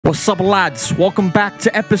What's up, lads? Welcome back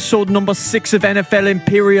to episode number 6 of NFL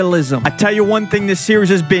Imperialism. I tell you one thing, this series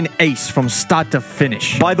has been ace from start to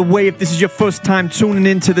finish. By the way, if this is your first time tuning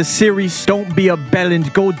into the series, don't be a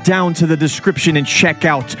bellend. Go down to the description and check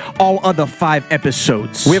out all other 5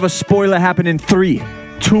 episodes. We have a spoiler happening in 3,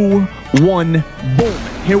 2, 1, boom.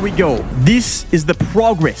 Here we go. This is the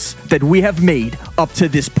progress that we have made up to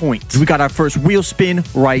this point. We got our first wheel spin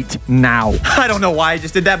right now. I don't know why I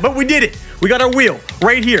just did that, but we did it. We got our wheel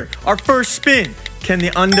right here. Our first spin. Can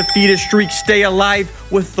the undefeated streak stay alive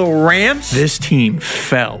with the Rams? This team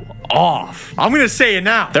fell off. I'm going to say it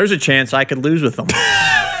now. There's a chance I could lose with them.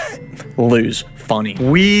 Lose. Funny.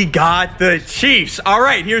 We got the Chiefs. All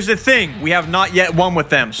right, here's the thing. We have not yet won with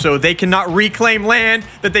them, so they cannot reclaim land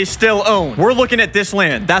that they still own. We're looking at this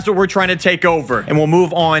land. That's what we're trying to take over, and we'll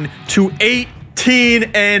move on to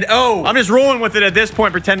 18-0. I'm just rolling with it at this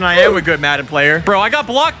point, pretending I am a good Madden player. Bro, I got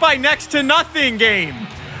blocked by next to nothing game.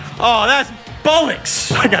 Oh, that's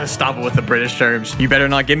bollocks. I gotta stop it with the British terms. You better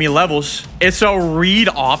not give me levels. It's a read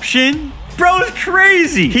option? Bro, it's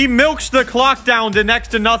crazy. He milks the clock down to next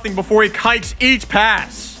to nothing before he kikes each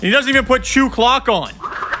pass. He doesn't even put chew clock on.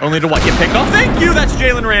 Only to what? Get picked off? Thank you. That's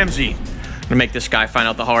Jalen Ramsey. I'm gonna make this guy find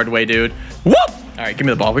out the hard way, dude. Whoop! All right, give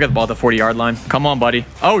me the ball. We got the ball at the 40-yard line. Come on, buddy.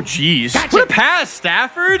 Oh, jeez. Gotcha. What a pass,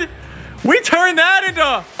 Stafford. We turned that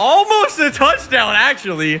into almost a touchdown,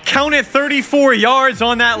 actually. Counted 34 yards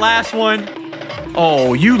on that last one.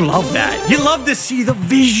 Oh, you love that. You love to see the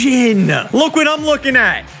vision. Look what I'm looking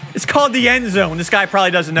at. It's called the end zone. This guy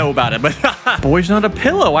probably doesn't know about it, but boy's not a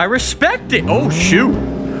pillow. I respect it. Oh, shoot.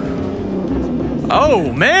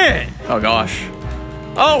 Oh, man. Oh, gosh.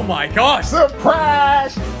 Oh, my gosh.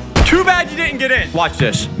 Surprise. Too bad you didn't get in. Watch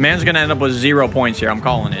this. Man's going to end up with 0 points here. I'm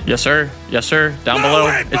calling it. Yes, sir. Yes, sir. Down below.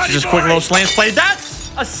 It's just a quick little slants play.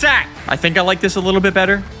 That's a sack. I think I like this a little bit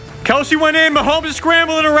better. Kelsey went in. Mahomes is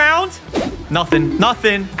scrambling around. Nothing.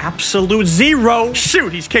 Nothing. Absolute 0.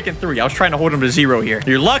 Shoot, he's kicking 3. I was trying to hold him to 0 here.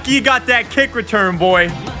 You're lucky you got that kick return, boy.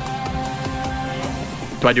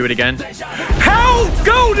 Do I do it again? How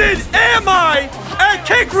goated am I at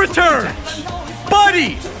kick returns?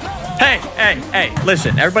 Buddy. Hey,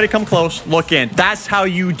 listen, everybody come close, look in. That's how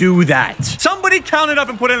you do that. Somebody count it up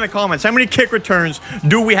and put it in the comments. How many kick returns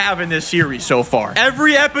do we have in this series so far?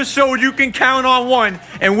 Every episode you can count on 1,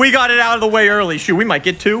 and we got it out of the way early. Shoot, we might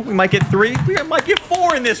get 2, we might get 3, we might get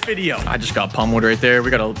 4 in this video. I just got pummeled right there. We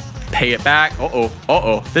gotta pay it back.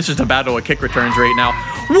 Uh-oh. This is the battle of kick returns right now.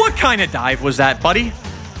 What kind of dive was that, buddy?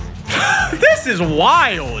 This is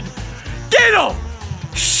wild. Get him!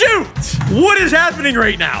 Shoot! What is happening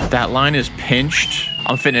right now? That line is pinched.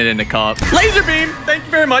 I'm fitting it in the cup. Laser beam! Thank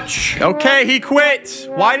you very much. Okay, he quit.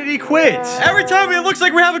 Why did he quit? Every time it looks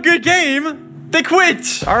like we have a good game, they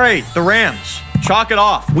quit. All right, the Rams. Chalk it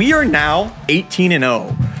off. We are now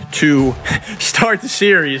 18-0 to start the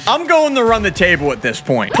series. I'm going to run the table at this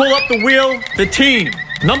point. Pull up the wheel. The team.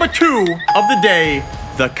 Number 2 of the day,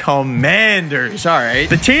 the Commanders. All right.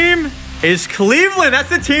 The team is Cleveland. That's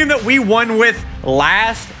the team that we won with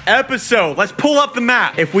last episode. Let's pull up the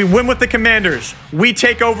map. If we win with the Commanders, we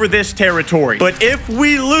take over this territory. But if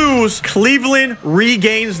we lose, Cleveland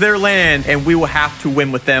regains their land, and we will have to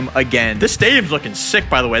win with them again. This stadium's looking sick,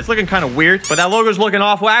 by the way. It's looking kind of weird, but that logo's looking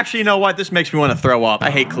awful. Actually, you know what? This makes me want to throw up. I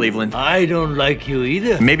hate Cleveland. I don't like you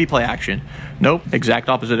either. Maybe play action. Nope. Exact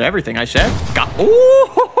opposite of everything I said.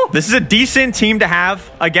 Ooh. This is a decent team to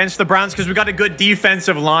have against the Browns because we got a good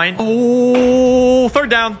defensive line. Oh, third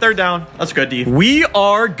down. That's good, D. We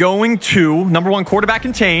are going to number 1 quarterback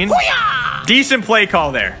contain. Hoo-yah! Decent play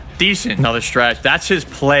call there. Decent. Another stretch. That's his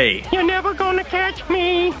play. You're never gonna catch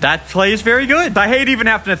me. That play is very good. I hate even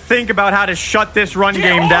having to think about how to shut this run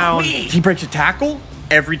game down. He breaks a tackle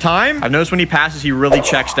every time. I've noticed when he passes, he really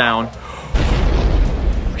checks down.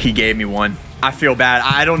 He gave me one. I feel bad.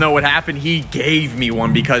 I don't know what happened. He gave me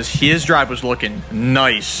one because his drive was looking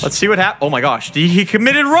nice. Let's see what happened. Oh my gosh. He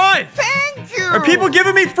committed run. Thank you. Are people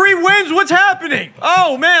giving me free wins? What's happening?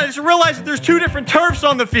 Oh man, I just realized that there's 2 different turfs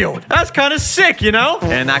on the field. That's kind of sick, you know?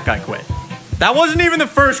 And that guy quit. That wasn't even the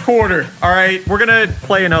first quarter. All right, we're gonna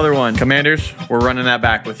play another one. Commanders, we're running that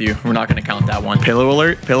back with you. We're not gonna count that one. Pillow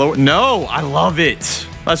alert, pillow. No, I love it.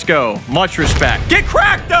 Let's go. Much respect. Get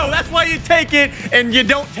cracked though. That's why you take it and you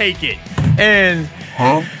don't take it. And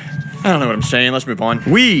I don't know what I'm saying. Let's move on.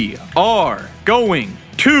 We are going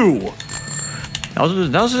to.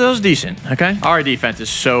 That was decent. Okay. Our defense is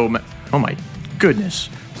so. Oh my goodness.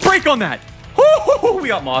 Break on that. Woo-hoo-hoo, we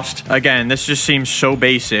got mossed. Again, this just seems so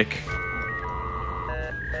basic.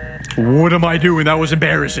 What am I doing? That was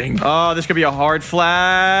embarrassing. Oh, this could be a hard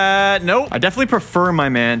flat. Nope. I definitely prefer my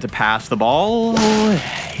man to pass the ball.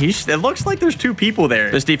 It looks like there's 2 people there.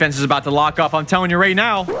 This defense is about to lock up. I'm telling you right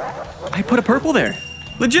now. I put a purple there.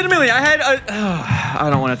 Legitimately, I had a... I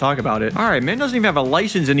don't want to talk about it. All right, man doesn't even have a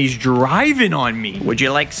license, and he's driving on me. Would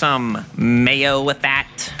you like some mayo with that?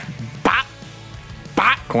 Bop.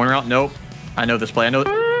 Bop. Corner out. Nope. I know this play. I know...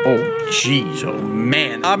 Oh, jeez. Oh,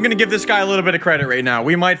 man. I'm going to give this guy a little bit of credit right now.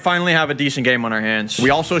 We might finally have a decent game on our hands. We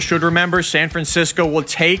also should remember San Francisco will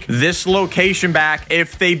take this location back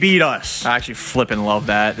if they beat us. I actually flipping love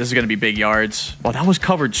that. This is going to be big yards. Well, that was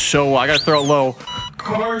covered so... I got to throw it low.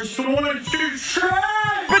 Carson Wentz is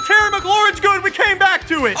trash! But Terry McLaurin's good. We came back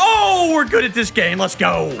to it. Oh, we're good at this game. Let's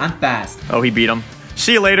go. I'm fast. Oh, he beat him.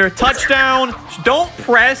 See you later. Touchdown. Don't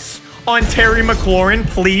press on Terry McLaurin,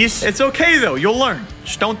 please. It's okay, though. You'll learn.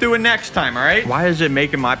 Just don't do it next time, all right? Why is it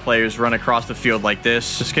making my players run across the field like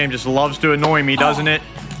this? This game just loves to annoy me, doesn't it?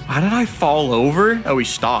 How did I fall over? Oh, he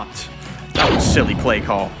stopped. That was a silly play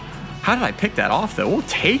call. How did I pick that off, though? We'll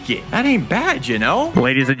take it. That ain't bad, you know?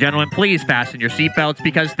 Ladies and gentlemen, please fasten your seatbelts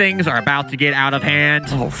because things are about to get out of hand.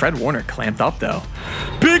 Oh, Fred Warner clamped up, though.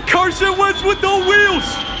 Big Carson Wentz with the wheels!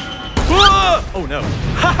 Ah! Oh, no.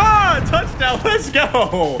 Ha-ha! Touchdown. Let's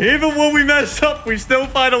go. Even when we mess up, we still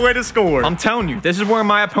find a way to score. I'm telling you, this is where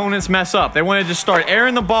my opponents mess up. They want to just start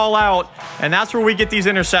airing the ball out, and that's where we get these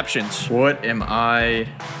interceptions. What am I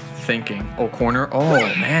thinking? Oh, corner. Oh,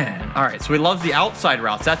 man. All right, so he loves the outside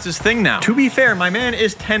routes. That's his thing now. To be fair, my man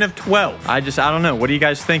is 10 of 12. I don't know. What are you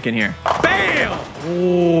guys thinking here? Bam!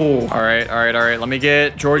 Oh. All right. Let me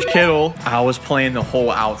get George Kittle. I was playing the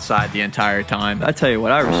whole outside the entire time. I tell you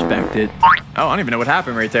what, I respect it. Oh, I don't even know what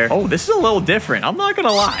happened right there. Oh, this is a little different. I'm not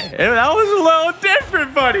gonna lie. That was a little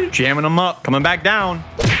different, buddy. Jamming him up. Coming back down.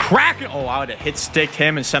 Cracking. Oh, I would have hit sticked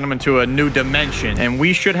him and sent him into a new dimension. And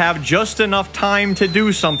we should have just enough time to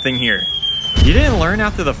do something here. You didn't learn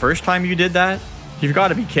after the first time you did that? You've got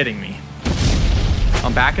to be kidding me.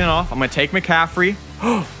 I'm backing it off. I'm going to take McCaffrey.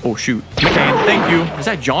 Oh, shoot. McCain, thank you. Is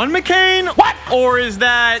that John McCain? What? Or is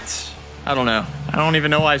that... I don't know. I don't even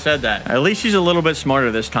know why I said that. At least he's a little bit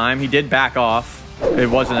smarter this time. He did back off. It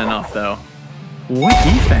wasn't enough, though. What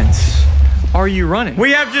defense are you running? We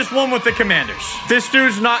have just won with the Commanders. This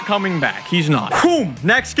dude's not coming back. He's not. Boom.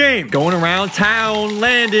 Next game. Going around town,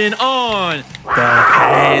 landing on the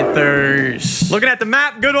Panthers. Looking at the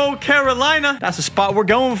map, good old Carolina. That's the spot we're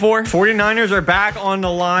going for. 49ers are back on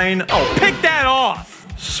the line. Oh, pick that off.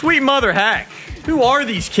 Sweet mother heck. Who are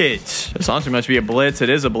these kids? This honestly must be a blitz. It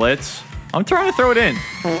is a blitz. I'm trying to throw it in.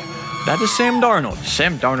 That is Sam Darnold.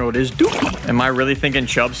 Sam Darnold is dookie. Am I really thinking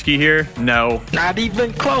Chubsky here? No. Not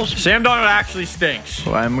even close. Sam Darnold actually stinks.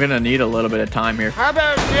 Well, I'm going to need a little bit of time here. How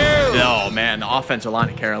about you? Oh, man. The offensive line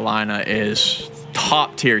of Carolina is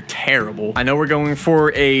top tier terrible. I know we're going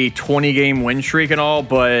for a 20-game win streak and all,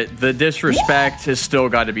 but the disrespect has still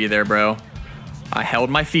got to be there, bro. I held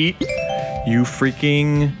my feet. You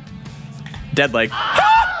freaking dead leg.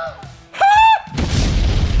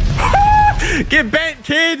 Get bent,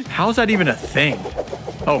 kid. How's that even a thing?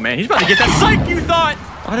 Oh, man, he's about to get that psych, you thought.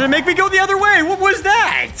 Why did it make me go the other way? What was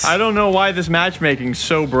that? I don't know why this matchmaking's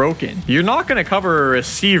so broken. You're not going to cover a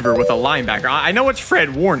receiver with a linebacker. I know it's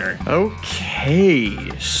Fred Warner.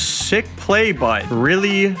 Okay. Sick play, bud.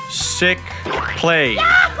 Really sick play.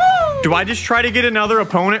 Yahoo! Do I just try to get another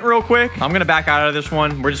opponent real quick? I'm going to back out of this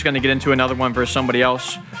one. We're just going to get into another one versus somebody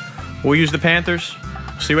else. We'll use the Panthers.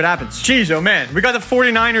 See what happens. Jeez, oh man. We got the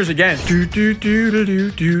 49ers again.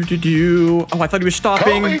 Oh, I thought he was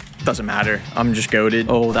stopping. Doesn't matter. I'm just goated.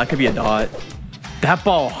 Oh, that could be a dot. That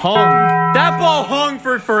ball hung. That ball hung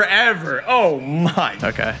for forever. Oh my.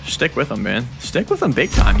 Okay, stick with him, man. Stick with him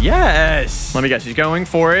big time. Yes. Let me guess. He's going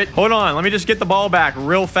for it. Hold on. Let me just get the ball back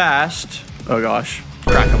real fast. Oh gosh.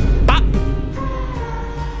 Crack him. Bop.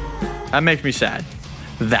 That makes me sad.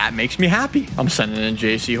 That makes me happy. I'm sending in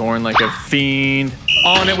JC Horn like a fiend.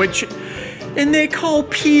 On it, which... And they call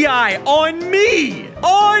PI on me.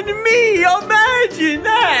 On me. Imagine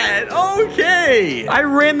that. Okay. I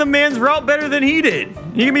ran the man's route better than he did.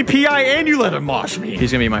 You give me PI and you let him mosh me.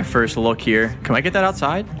 He's going to be my first look here. Can I get that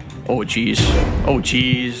outside? Oh, jeez. Oh,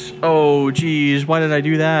 jeez. Oh, jeez. Why did I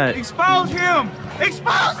do that? Expose him.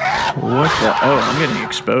 Expose him. What the? Oh, I'm getting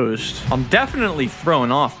exposed. I'm definitely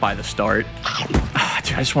thrown off by the start.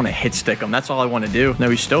 Dude, I just want to hit stick him. That's all I want to do. No,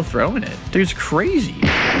 he's still throwing it. Dude's crazy.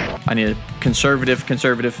 I need a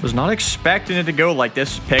conservative. Was not expecting it to go like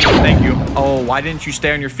this. Pick. Thank you. Oh, why didn't you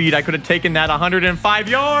stay on your feet? I could have taken that 105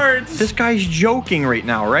 yards. This guy's joking right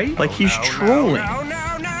now, right? Like he's trolling.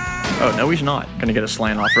 Oh, no, he's not. Gonna get a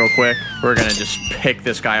slant off real quick. We're gonna just pick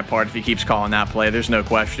this guy apart if he keeps calling that play. There's no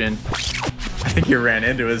question. I think he ran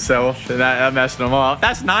into himself. That messed him up.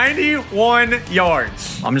 That's 91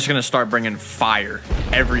 yards. I'm just going to start bringing fire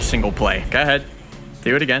every single play. Go ahead.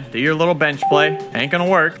 Do it again. Do your little bench play. Ain't gonna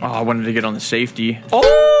work. Oh, I wanted to get on the safety.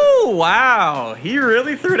 Oh, wow. He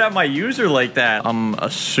really threw it at my user like that. I'm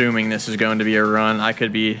assuming this is going to be a run. I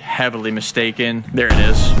could be heavily mistaken. There it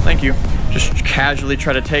is. Thank you. Just casually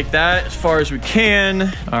try to take that as far as we can.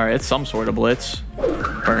 All right, it's some sort of blitz.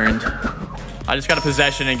 Burned. I just got a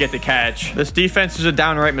possession and get the catch. This defense is a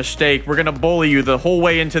downright mistake. We're going to bully you the whole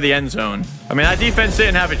way into the end zone. I mean, that defense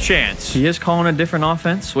didn't have a chance. He is calling a different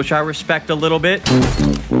offense, which I respect a little bit.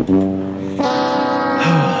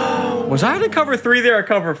 Was I to cover 3 there or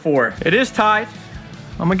cover 4? It is tied.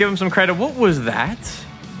 I'm going to give him some credit. What was that,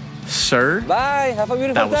 sir? Bye. Have a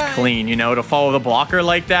beautiful day. That was clean, you know, to follow the blocker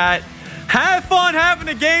like that. Have fun having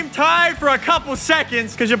the game tied for a couple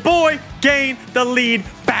seconds because your boy gained the lead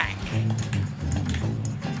back.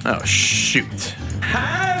 Oh, shoot.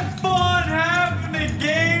 Have fun having the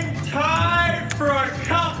game tied for a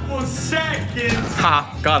couple seconds.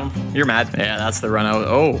 Ha, got him. You're mad. Yeah, that's the run out.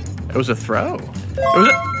 Oh, it was a throw.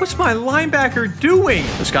 What's my linebacker doing?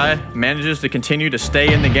 This guy manages to continue to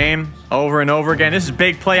stay in the game over and over again. This is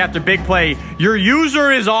big play after big play. Your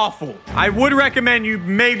user is awful. I would recommend you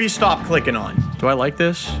maybe stop clicking on. Do I like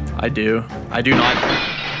this? I do. I do not.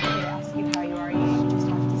 Ask you how you are, you just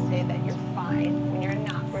have to say that you're fine when you're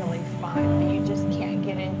not really fine, but you just can't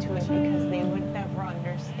get into it because they would never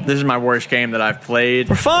understand. This is my worst game that I've played.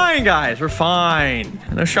 We're fine, guys. We're fine.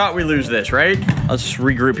 No shot we lose this, right? Let's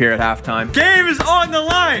regroup here at halftime. Game is on the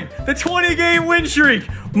line. The 20-game win streak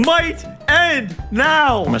might end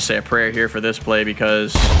now. I'm gonna say a prayer here for this play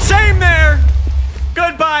because same there.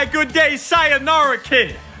 Goodbye, good day, sayonara,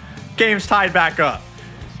 kid. Game's tied back up.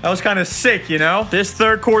 That was kind of sick, you know? This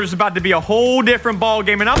third quarter is about to be a whole different ball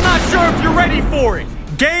game, and I'm not sure if you're ready for it.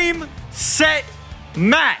 Game, set,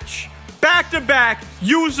 match. Back-to-back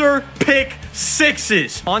user pick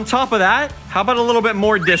 6s. On top of that, how about a little bit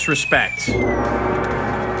more disrespect?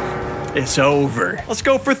 It's over. Let's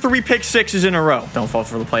go for 3 pick 6s in a row. Don't fall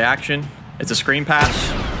for the play action. It's a screen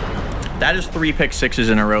pass. That is 3 pick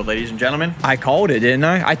 6s in a row, ladies and gentlemen. I called it, didn't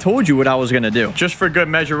I? I told you what I was going to do. Just for good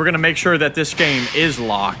measure, we're going to make sure that this game is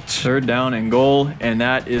locked. 3rd down and goal, and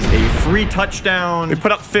that is a free touchdown. We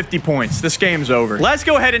put up 50 points. This game's over. Let's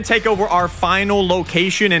go ahead and take over our final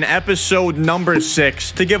location in episode number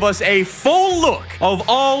 6 to give us a full look of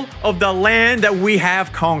all of the land that we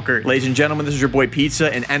have conquered. Ladies and gentlemen, this is your boy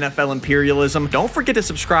Pizza and NFL Imperialism. Don't forget to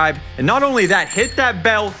subscribe, and not only that, hit that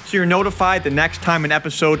bell so you're notified the next time an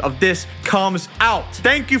episode of this comes out.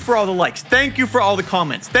 Thank you for all the likes. Thank you for all the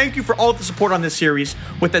comments. Thank you for all the support on this series.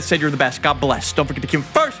 With that said, you're the best. God bless. Don't forget to keep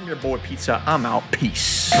first from your boy Pizza. I'm out.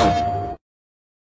 Peace.